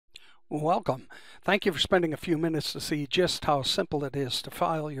Welcome. Thank you for spending a few minutes to see just how simple it is to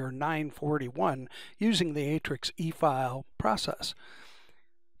file your 941 using the Aatrix eFile process.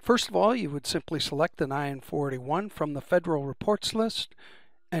 First of all, you would simply select the 941 from the Federal Reports list,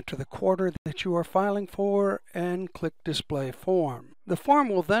 enter the quarter that you are filing for, and click Display Form. The form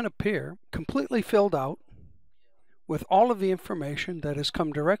will then appear completely filled out with all of the information that has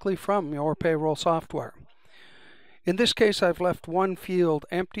come directly from your payroll software. In this case, I've left one field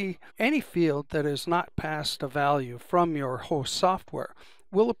empty. Any field that is not passed a value from your host software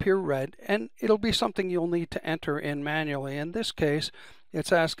will appear red, and it'll be something you'll need to enter in manually. In this case,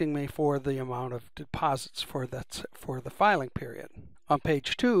 it's asking me for the amount of deposits for the filing period. On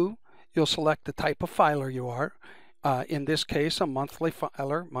page 2, you'll select the type of filer you are. In this case, a monthly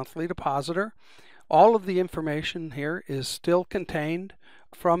filer, monthly depositor. All of the information here is still contained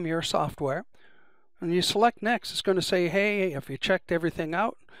from your software. When you select Next, it's going to say, hey, if you checked everything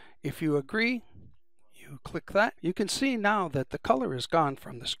out, if you agree, you click that. You can see now that the color is gone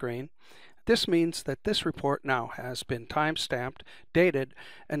from the screen. This means that this report now has been time-stamped, dated,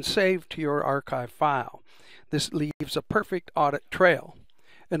 and saved to your archive file. This leaves a perfect audit trail.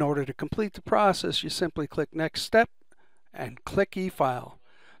 In order to complete the process, you simply click Next Step and click eFile.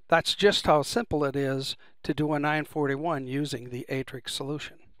 That's just how simple it is to do a 941 using the Aatrix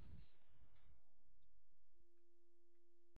solution.